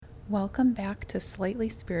Welcome back to Slightly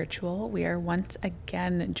Spiritual. We are once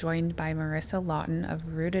again joined by Marissa Lawton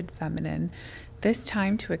of Rooted Feminine, this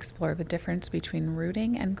time to explore the difference between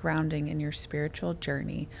rooting and grounding in your spiritual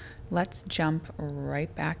journey. Let's jump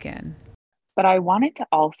right back in. But I wanted to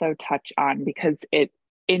also touch on because it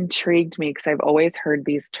intrigued me because I've always heard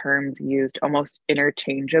these terms used almost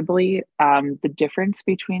interchangeably, the difference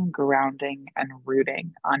between grounding and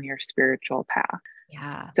rooting on your spiritual path.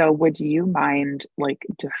 Yeah. So would you mind like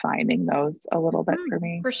defining those a little bit for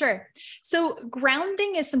me? For sure. So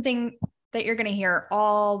grounding is something that you're going to hear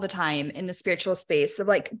all the time in the spiritual space of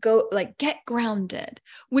get grounded,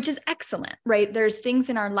 which is excellent, right? There's things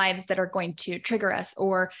in our lives that are going to trigger us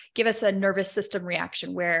or give us a nervous system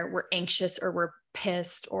reaction where we're anxious or we're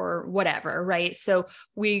pissed or whatever, right? So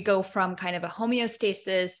we go from kind of a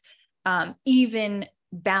homeostasis, even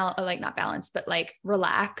not balanced, but like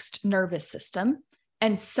relaxed nervous system,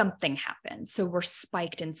 and something happens. So we're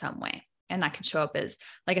spiked in some way. And that can show up as,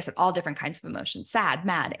 like I said, all different kinds of emotions: sad,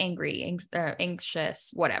 mad, angry, anxious,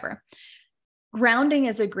 whatever. Grounding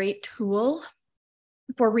is a great tool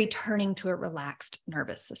for returning to a relaxed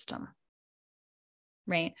nervous system,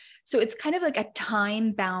 right? So it's kind of like a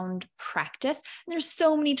time-bound practice. And there's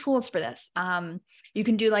so many tools for this. You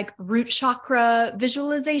can do like root chakra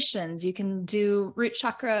visualizations. You can do root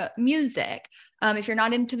chakra music. If you're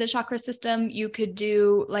not into the chakra system, you could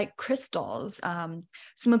do like crystals.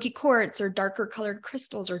 Smoky quartz or darker colored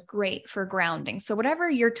crystals are great for grounding. So whatever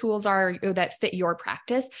your tools are that fit your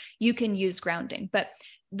practice, you can use grounding. But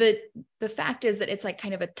the fact is that it's like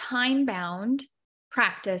kind of a time-bound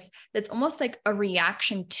practice that's almost like a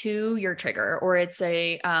reaction to your trigger, or it's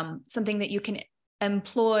a something that you can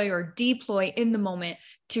employ or deploy in the moment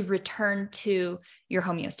to return to your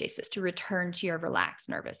homeostasis, to return to your relaxed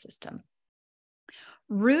nervous system.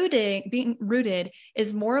 Being rooted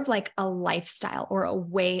is more of like a lifestyle or a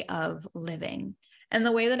way of living. And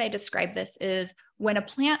the way that I describe this is when a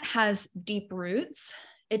plant has deep roots,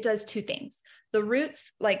 it does two things. The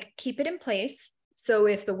roots like keep it in place. So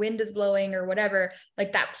if the wind is blowing or whatever,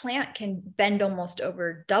 like that plant can bend almost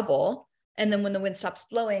over double. And then when the wind stops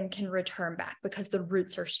blowing, can return back because the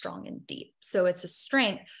roots are strong and deep. So it's a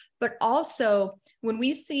strength. But also when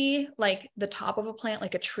we see like the top of a plant,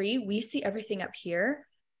 like a tree, we see everything up here.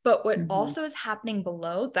 But what also is happening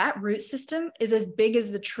below, that root system is as big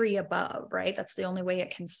as the tree above, right? That's the only way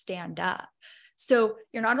it can stand up. So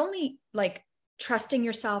you're not only like trusting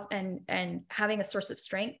yourself and having a source of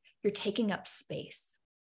strength, you're taking up space,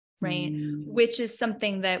 right? Which is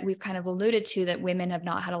something that we've kind of alluded to that women have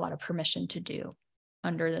not had a lot of permission to do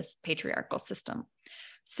under this patriarchal system.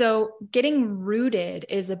 So getting rooted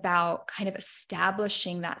is about kind of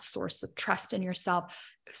establishing that source of trust in yourself,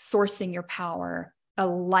 sourcing your power, a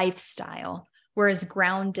lifestyle, whereas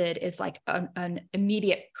grounded is like an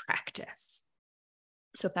immediate practice.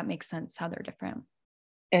 So if that makes sense, how they're different.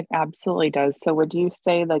 It absolutely does. So would you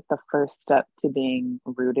say like the first step to being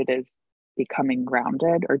rooted is becoming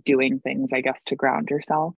grounded or doing things, I guess, to ground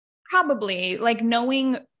yourself? Probably like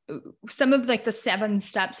knowing some of like the 7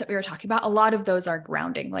 steps that we were talking about. A lot of those are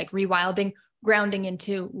grounding, like rewilding, grounding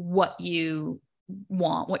into what you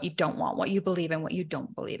want, what you don't want, what you believe in, what you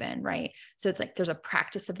don't believe in. Right. So it's like, there's a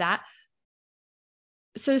practice of that.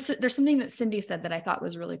 So there's something that Cindy said that I thought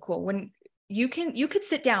was really cool. When you could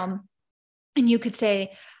sit down and you could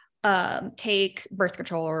say, take birth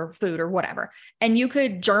control or food or whatever, and you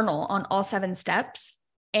could journal on all 7 steps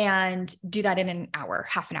and do that in an hour,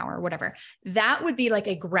 half an hour, whatever. That would be like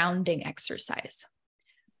a grounding exercise.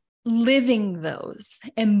 Living those,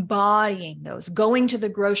 embodying those, going to the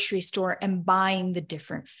grocery store and buying the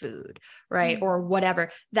different food, right? Or whatever,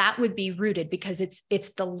 that would be rooted because it's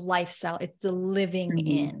the lifestyle, it's the living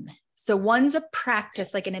in. So one's a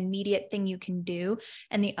practice, like an immediate thing you can do.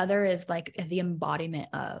 And the other is like the embodiment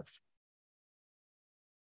of.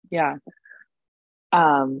 Yeah.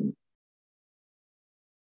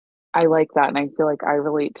 I like that. And I feel like I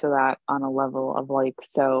relate to that on a level of like,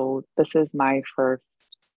 so this is my first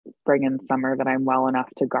spring and summer that I'm well enough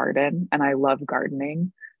to garden, and I love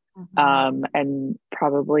gardening. And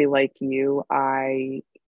probably like you, I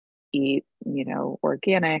eat,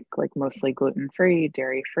 organic, like mostly gluten-free,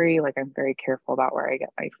 dairy-free. Like I'm very careful about where I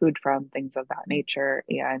get my food from, things of that nature.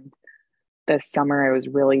 And this summer I was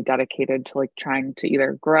really dedicated to like trying to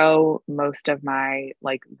either grow most of my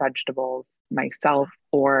like vegetables myself,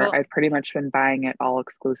 or I've pretty much been buying it all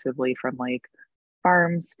exclusively from like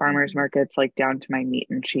farmers markets, like down to my meat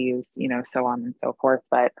and cheese, so on and so forth.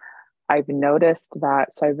 But I've noticed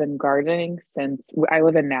that, so I've been gardening since I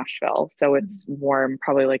live in Nashville, so it's warm,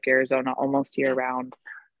 probably like Arizona, almost year round.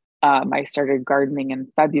 I started gardening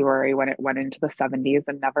in February when it went into the 70s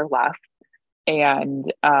and never left.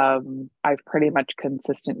 And I've pretty much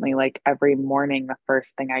consistently, like every morning, the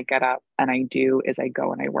first thing I get up and I do is I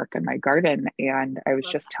go and I work in my garden. And I was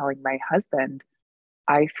Love just telling my husband,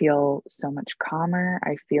 I feel so much calmer.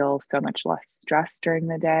 I feel so much less stress during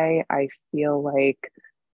the day. I feel like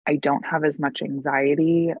I don't have as much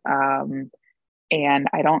anxiety. And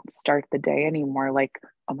I don't start the day anymore like,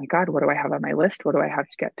 oh my God, what do I have on my list? What do I have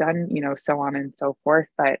to get done? So on and so forth.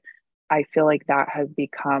 But I feel like that has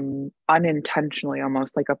become unintentionally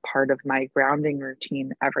almost like a part of my grounding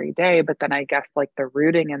routine every day. But then I guess like the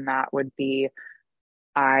rooting in that would be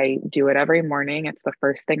I do it every morning. It's the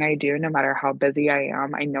first thing I do, no matter how busy I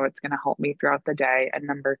am. I know it's going to help me throughout the day. And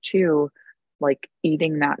number two, like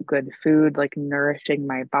eating that good food, like nourishing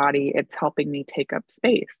my body, it's helping me take up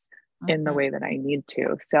space in the Mhm. way that I need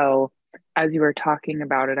to. So as you were talking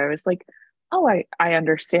about it, I was like, oh, I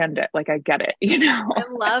understand it. Like I get it, I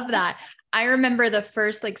love that. I remember the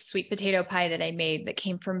first like sweet potato pie that I made that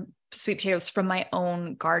came from sweet potatoes from my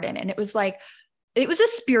own garden. And it was like, it was a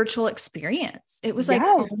spiritual experience. It was like,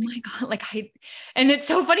 Yes. oh my God, and it's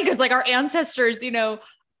so funny because like our ancestors,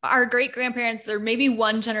 our great grandparents, or maybe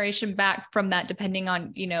one generation back from that, depending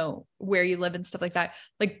on, where you live and stuff like that,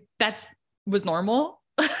 like that's was normal.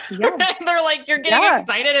 Yeah. And they're like, you're getting Yeah.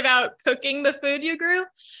 excited about cooking the food you grew.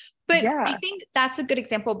 But I Yeah. think that's a good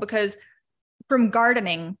example because from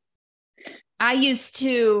gardening, I used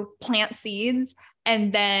to plant seeds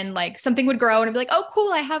and then like something would grow and I'd be like, oh,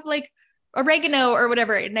 cool. I have like oregano or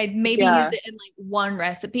whatever. And I'd maybe use Yeah. it in like one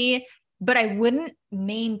recipe, but I wouldn't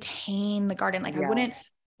maintain the garden. Like I Yeah. wouldn't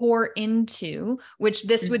pour into, which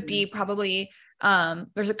this would Mhm. be probably,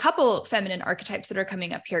 there's a couple feminine archetypes that are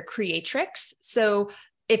coming up here, creatrix. So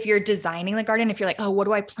if you're designing the garden, if you're like, oh, what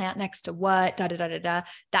do I plant next to what, da, da, da, da, da,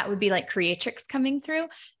 that would be like creatrix coming through.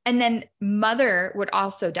 And then mother would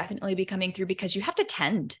also definitely be coming through because you have to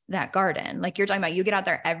tend that garden. Like you're talking about, you get out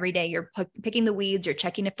there every day, you're picking the weeds, you're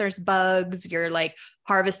checking if there's bugs, you're like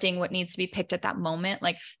harvesting what needs to be picked at that moment.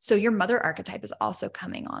 Like, so your mother archetype is also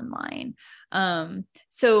coming online.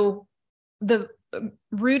 So the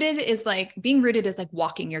rooted is like being rooted is like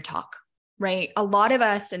walking your talk, right? A lot of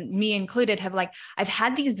us, and me included, have like, I've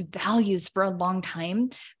had these values for a long time,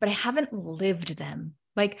 but I haven't lived them.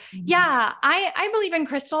 Like, yeah, I believe in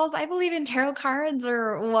crystals. I believe in tarot cards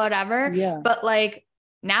or whatever, Yeah. but like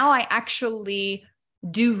now I actually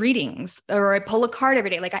do readings or I pull a card every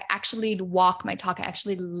day. Like I actually walk my talk. I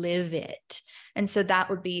actually live it. And so that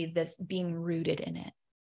would be this being rooted in it.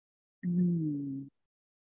 Mm.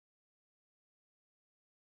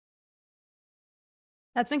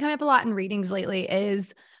 That's been coming up a lot in readings lately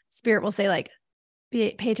is spirit will say like,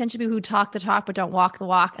 pay attention to people who talk the talk, but don't walk the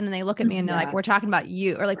walk. And then they look at me and they're like, Yes. we're talking about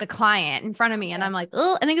you or like the client in front of me. And I'm like,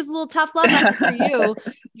 oh, I think it's a little tough love message for you.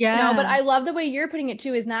 Yeah. But I love the way you're putting it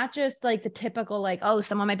too, is not just like the typical, like, oh,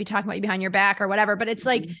 someone might be talking about you behind your back or whatever, but it's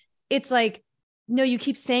Mhm. like, no, you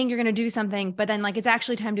keep saying you're going to do something, but then like, it's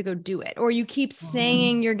actually time to go do it. Or you keep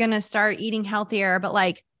saying you're going to start eating healthier, but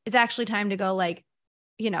like, it's actually time to go like,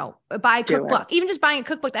 buy a Do it. cookbook, even just buying a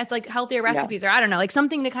cookbook that's like healthier recipes, or I don't know, like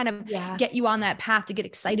something to kind of get you on that path to get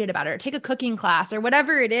excited about it, or take a cooking class or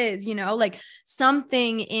whatever it is, like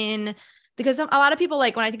something because a lot of people,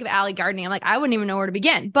 like when I think of alley gardening, I'm like, I wouldn't even know where to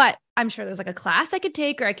begin, but I'm sure there's like a class I could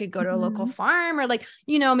take, or I could go to a local farm, or like,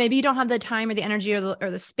 maybe you don't have the time or the energy or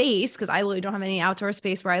the space. Cause I literally don't have any outdoor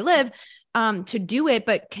space where I live, to do it.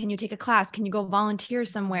 But can you take a class? Can you go volunteer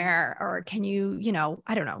somewhere? Or can you,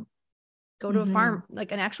 I don't know, go to a farm,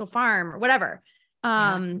 like an actual farm or whatever.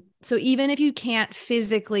 So even if you can't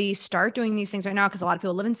physically start doing these things right now, because a lot of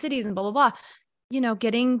people live in cities and blah, blah, blah,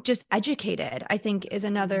 getting just educated, I think is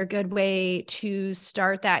another good way to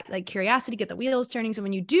start that like curiosity, get the wheels turning. So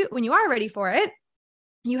when you are ready for it,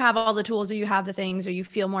 you have all the tools, or you have the things, or you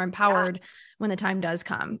feel more empowered when the time does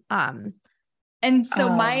come. And so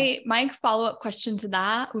my follow-up question to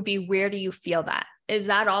that would be, where do you feel that? Is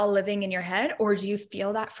that all living in your head, or do you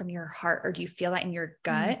feel that from your heart, or do you feel that in your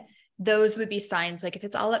gut? Those would be signs. Like if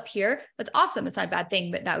it's all up here, that's awesome. It's not a bad thing,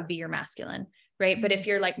 but that would be your masculine, right? But if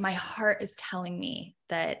you're like, my heart is telling me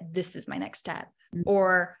that this is my next step,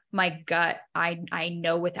 or my gut, I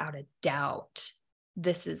know without a doubt,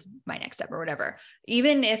 this is my next step or whatever.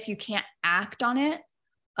 Even if you can't act on it,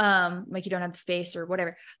 like you don't have the space or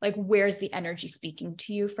whatever, like where's the energy speaking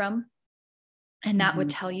to you from? And that would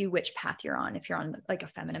tell you which path you're on, if you're on like a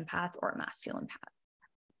feminine path or a masculine path.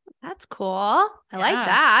 That's cool. I like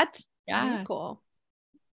that. Yeah. Very cool.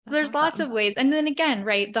 So there's lots of ways. And then again,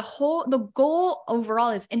 right, the goal overall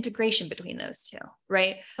is integration between those two,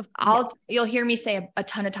 right? You'll hear me say a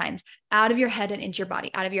ton of times, out of your head and into your body,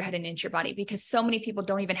 out of your head and into your body, because so many people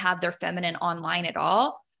don't even have their feminine online at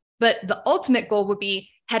all. But the ultimate goal would be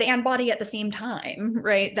head and body at the same time,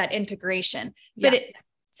 right? That integration. But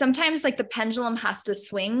sometimes like the pendulum has to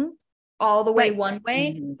swing all the way one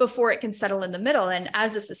way before it can settle in the middle. And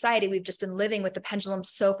as a society, we've just been living with the pendulum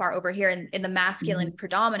so far over here in the masculine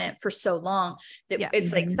predominant for so long that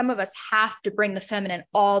it's like some of us have to bring the feminine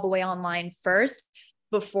all the way online first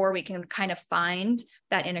before we can kind of find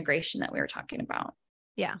that integration that we were talking about.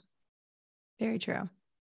 Yeah. Very true.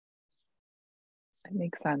 That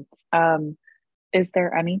makes sense. Is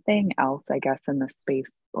there anything else, I guess, in the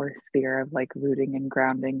space or sphere of like rooting and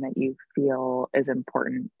grounding that you feel is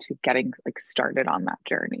important to getting like started on that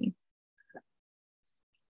journey?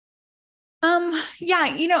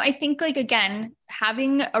 I think like, again,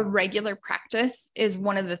 having a regular practice is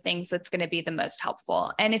one of the things that's going to be the most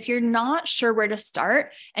helpful. And if you're not sure where to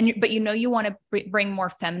start but you want to bring more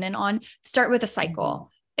feminine on, start with a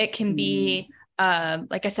cycle. It can be,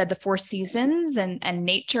 like I said, the 4 seasons and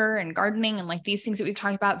nature and gardening and like these things that we've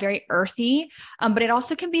talked about, very earthy. But it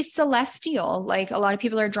also can be celestial. Like a lot of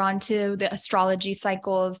people are drawn to the astrology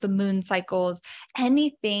cycles, the moon cycles,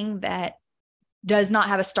 anything that does not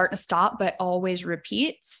have a start and a stop, but always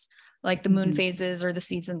repeats, like the moon phases or the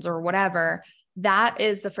seasons or whatever. That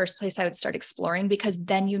is the first place I would start exploring, because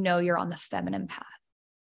then you're on the feminine path.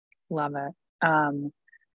 Love it.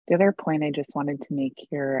 The other point I just wanted to make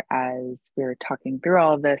here as we were talking through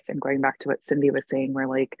all of this and going back to what Cindy was saying, where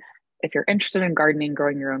like, if you're interested in gardening,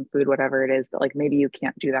 growing your own food, whatever it is, but like maybe you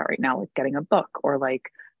can't do that right now, like getting a book or like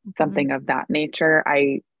something of that nature.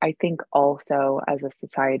 I think also as a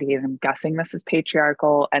society, and I'm guessing this is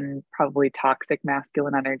patriarchal and probably toxic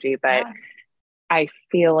masculine energy, but I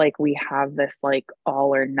feel like we have this like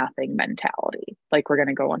all or nothing mentality. Like we're going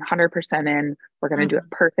to go 100% in, we're going to do it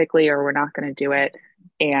perfectly, or we're not going to do it.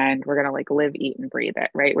 And we're going to like live, eat, and breathe it.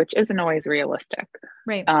 Right. Which isn't always realistic.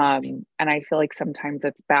 Right. And I feel like sometimes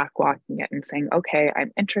it's backwalking it and saying, okay,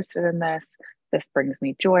 I'm interested in this. This brings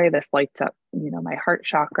me joy. This lights up, my heart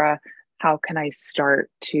chakra. How can I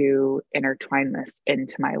start to intertwine this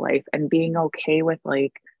into my life, and being okay with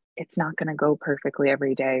like, it's not going to go perfectly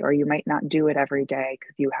every day, or you might not do it every day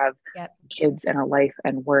because you have kids and a life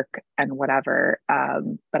and work and whatever.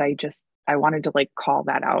 But I wanted to like call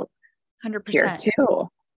that out 100% here too.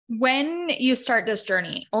 When you start this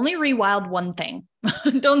journey, only rewild one thing.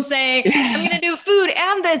 Don't say, I'm going to do food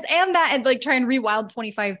and this and that, and like try and rewild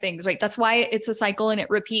 25 things, right? That's why it's a cycle and it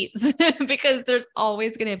repeats, because there's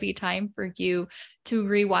always going to be time for you to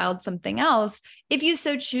rewild something else. If you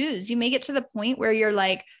so choose, you may get to the point where you're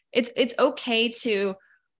like, it's okay to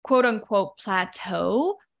quote unquote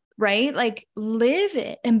plateau, right? Like live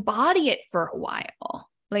it, embody it for a while.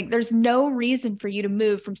 Like there's no reason for you to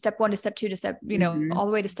move from step 1 to step 2 to step, all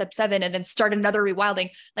the way to step 7 and then start another rewilding.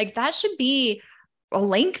 Like that should be a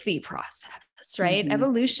lengthy process, right?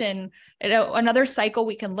 Evolution. Another cycle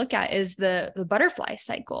we can look at is the butterfly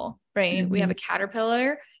cycle, right? We have a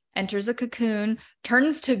caterpillar, enters a cocoon,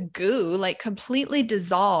 turns to goo, like completely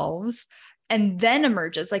dissolves, and then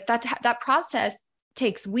emerges. Like that process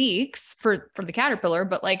takes weeks for the caterpillar,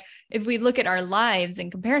 but like if we look at our lives in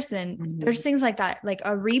comparison, there's things like that. Like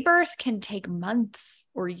a rebirth can take months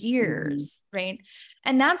or years, right?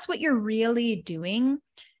 And that's what you're really doing,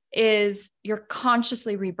 is you're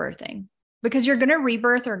consciously rebirthing, because you're going to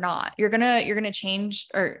rebirth or not. You're going to change,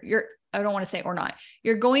 I don't want to say or not.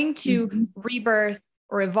 You're going to rebirth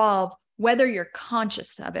or evolve whether you're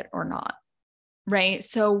conscious of it or not, right?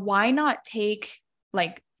 So why not take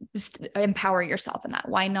just empower yourself in that?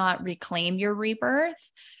 Why not reclaim your rebirth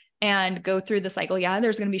and go through the cycle? Yeah,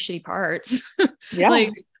 there's going to be shitty parts. Like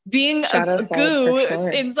being a goo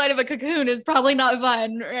inside of a cocoon is probably not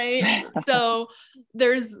fun, right? So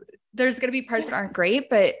there's going to be parts that aren't great,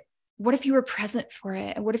 but what if you were present for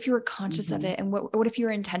it? And what if you were conscious of it? And what if you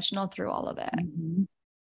were intentional through all of it?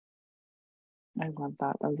 I love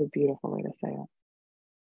that. That was a beautiful way to say it.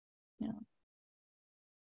 Yeah.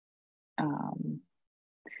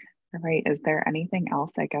 All right. Is there anything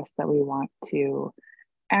else, I guess, that we want to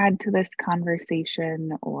add to this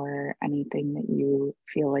conversation, or anything that you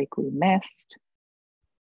feel like we missed?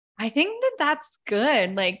 I think that's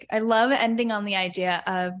good. Like, I love ending on the idea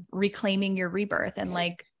of reclaiming your rebirth and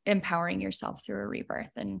like empowering yourself through a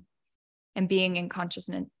rebirth and being conscious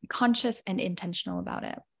and intentional about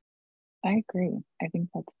it. I agree. I think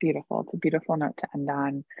that's beautiful. It's a beautiful note to end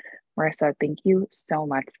on. Marissa, thank you so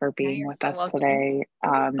much for being with us today.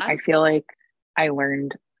 I feel like I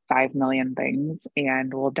learned 5 million things,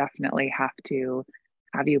 and we'll definitely have to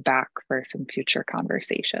have you back for some future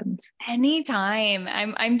conversations. Anytime.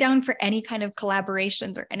 I'm down for any kind of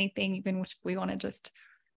collaborations or anything, even if we want to just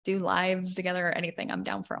do lives together or anything. I'm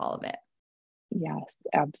down for all of it. Yes,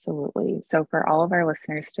 absolutely. So for all of our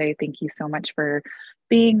listeners today, thank you so much for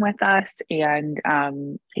being with us and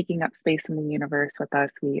taking up space in the universe with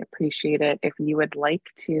us. We appreciate it. If you would like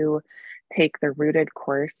to take the Rooted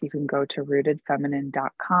course, you can go to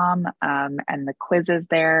rootedfeminine.com, and the quiz is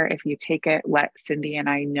there. If you take it, let Cindy and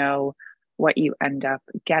I know what you end up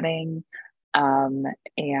getting.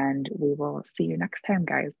 And we will see you next time,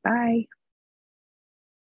 guys. Bye.